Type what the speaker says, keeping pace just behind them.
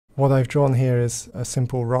What I've drawn here is a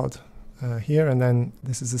simple rod here, and then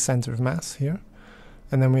this is the center of mass here.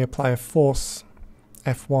 And then we apply a force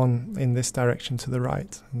F1 in this direction to the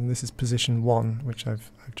right. And this is position 1, which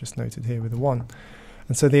I've just noted here with a 1.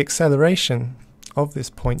 And so the acceleration of this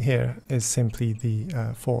point here is simply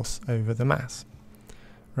the force over the mass.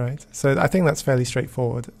 Right, so I think that's fairly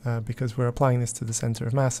straightforward because we're applying this to the center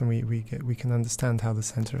of mass, and we can understand how the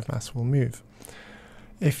center of mass will move.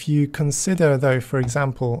 If you consider, though, for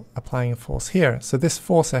example, applying a force here, so this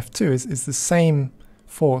force F2 is the same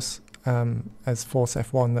force as force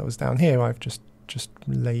F1 that was down here. I've just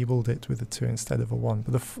labeled it with a 2 instead of a 1,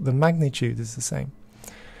 but the magnitude is the same.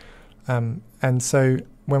 And so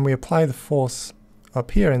when we apply the force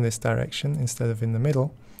up here in this direction instead of in the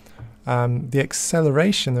middle, the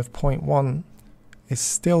acceleration of point 1 is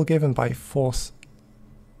still given by force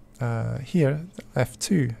here,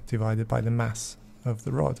 F2, divided by the mass of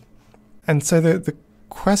the rod. And so the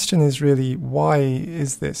question is really, why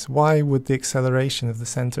is this? Why would the acceleration of the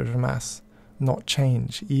center of mass not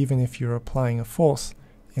change, even if you're applying a force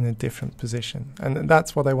in a different position? And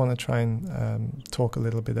that's what I want to try and talk a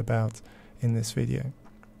little bit about in this video.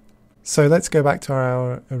 So let's go back to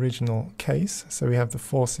our original case. So we have the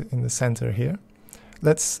force in the center here.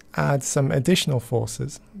 Let's add some additional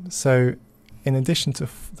forces. So in addition to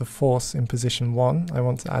the force in position 1, I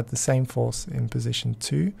want to add the same force in position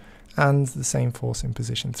 2 and the same force in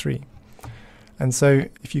position 3. And so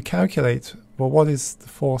if you calculate, well, what is the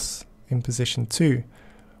force in position 2?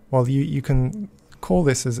 Well, you can call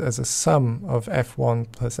this as a sum of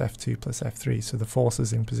F1 plus F2 plus F3, so the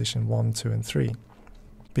forces in position 1, 2, and 3.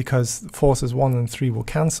 Because forces 1 and 3 will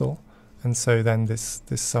cancel, and so then this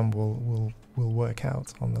sum will work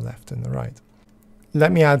out on the left and the right.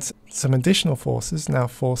 Let me add some additional forces, now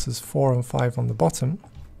forces 4 and 5 on the bottom.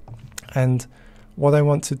 And what I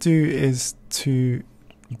want to do is to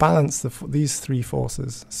balance these three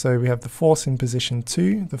forces. So we have the force in position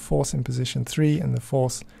 2, the force in position 3, and the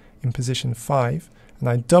force in position 5. And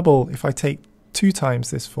I double, if I take 2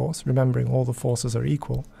 times this force, remembering all the forces are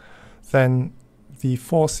equal, then the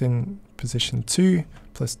force in position 2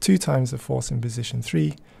 plus 2 times the force in position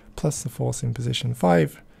 3 plus the force in position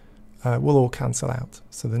 5 will all cancel out.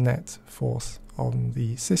 So the net force on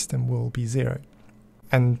the system will be 0.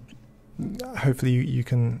 And hopefully you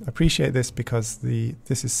can appreciate this because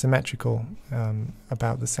this is symmetrical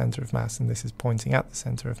about the center of mass, and this is pointing at the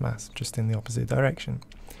center of mass, just in the opposite direction.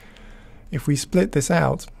 If we split this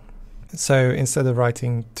out, so instead of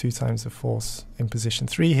writing 2 times the force in position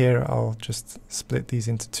 3 here, I'll just split these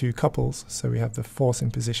into 2 couples. So we have the force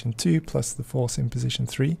in position 2 plus the force in position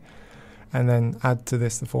 3, and then add to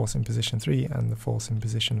this the force in position 3 and the force in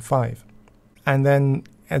position 5. And then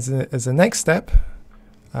as a next step,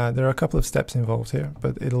 there are a couple of steps involved here,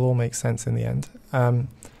 but it'll all make sense in the end.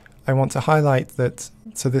 I want to highlight that,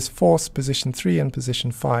 so this force position 3 and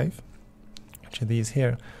position 5, which are these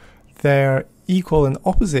here, they're equal and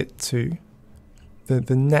opposite to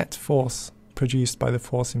the net force produced by the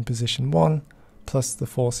force in position 1 plus the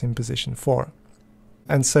force in position 4.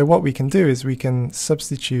 And so what we can do is we can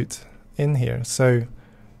substitute in here. So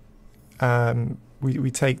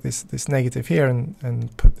we take this negative here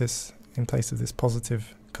and put this in place of this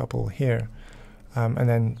positive couple here, and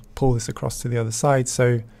then pull this across to the other side.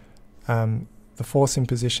 So the force in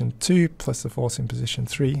position 2 plus the force in position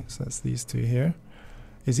 3, so that's these two here,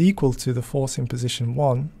 is equal to the force in position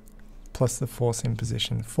 1 plus the force in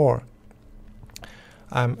position 4.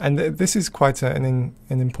 And this is quite an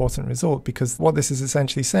important result, because what this is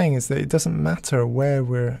essentially saying is that it doesn't matter where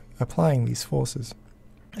we're applying these forces,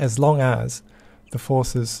 as long as the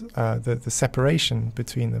forces, the separation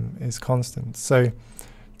between them is constant. So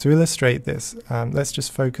to illustrate this, let's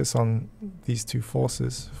just focus on these two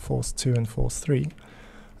forces, force 2 and force 3.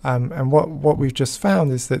 And what we've just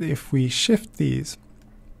found is that if we shift these,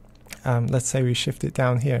 let's say we shift it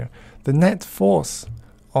down here, the net force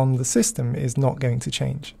on the system is not going to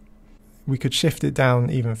change. We could shift it down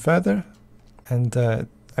even further, and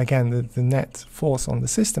again the net force on the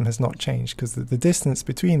system has not changed, because the distance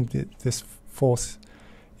between this force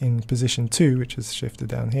in position 2, which is shifted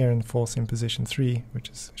down here, and force in position 3, which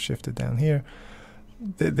is shifted down here,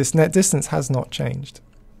 this net distance has not changed.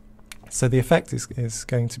 So the effect is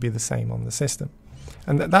going to be the same on the system.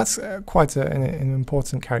 And that's quite an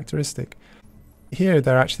important characteristic. Here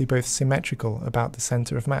they're actually both symmetrical about the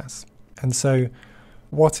center of mass. And so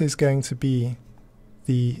what is going to be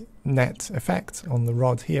the net effect on the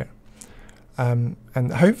rod here? And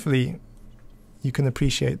hopefully you can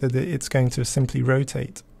appreciate that it's going to simply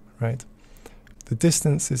rotate, right? The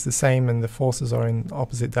distance is the same and the forces are in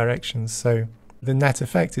opposite directions, so the net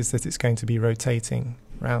effect is that it's going to be rotating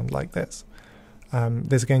round like this.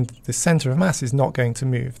 The center of mass is not going to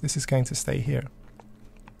move. This is going to stay here.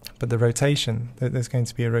 But the rotation, there's going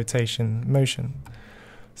to be a rotation motion.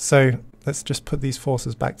 So let's just put these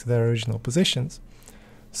forces back to their original positions.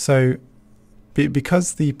 So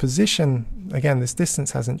because the position, again, this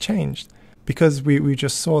distance hasn't changed, because we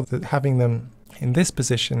just saw that having them in this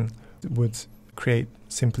position would create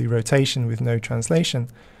simply rotation with no translation,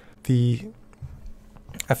 the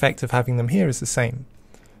effect of having them here is the same.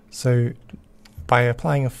 So by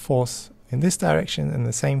applying a force in this direction and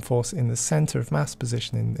the same force in the center of mass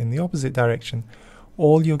position in the opposite direction,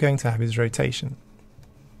 all you're going to have is rotation.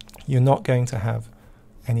 You're not going to have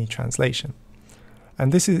any translation.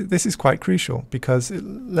 And this is quite crucial, because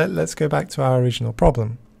let's go back to our original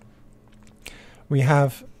problem. We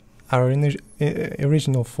have our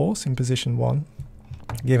original force in position 1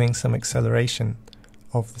 giving some acceleration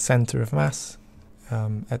of the center of mass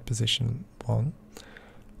at position 1.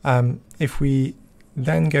 If we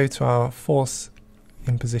then go to our force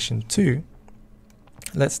in position 2,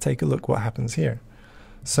 let's take a look what happens here.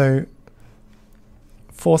 So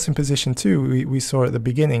force in position 2, we saw at the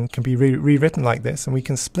beginning, can be rewritten like this, and we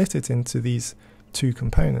can split it into these two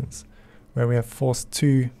components, where we have force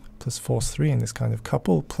 2 plus force 3 in this kind of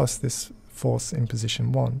couple, plus this force in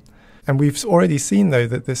position 1. And we've already seen, though,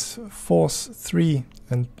 that this force 3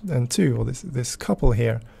 and 2, or this couple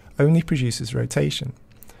here, only produces rotation.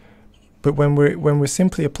 But when we're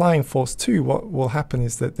simply applying force 2, what will happen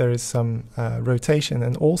is that there is some rotation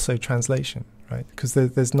and also translation, right? Because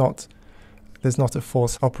there's not a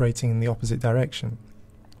force operating in the opposite direction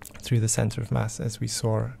through the center of mass, as we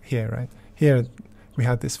saw here, right? Here we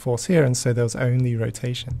had this force here, and so there was only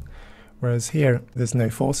rotation. Whereas here, there's no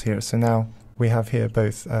force here, so now we have here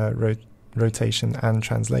both rotation and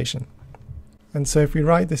translation. And so if we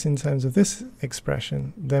write this in terms of this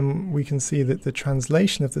expression, then we can see that the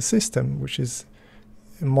translation of the system, which is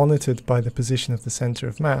monitored by the position of the center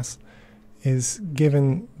of mass, is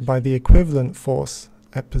given by the equivalent force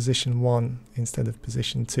at position 1 instead of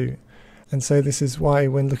position 2. And so this is why,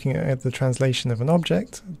 when looking at the translation of an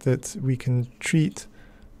object, that we can treat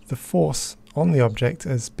the force on the object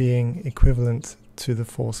as being equivalent to the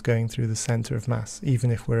force going through the center of mass, even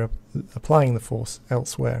if we're applying the force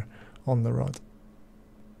elsewhere on the rod.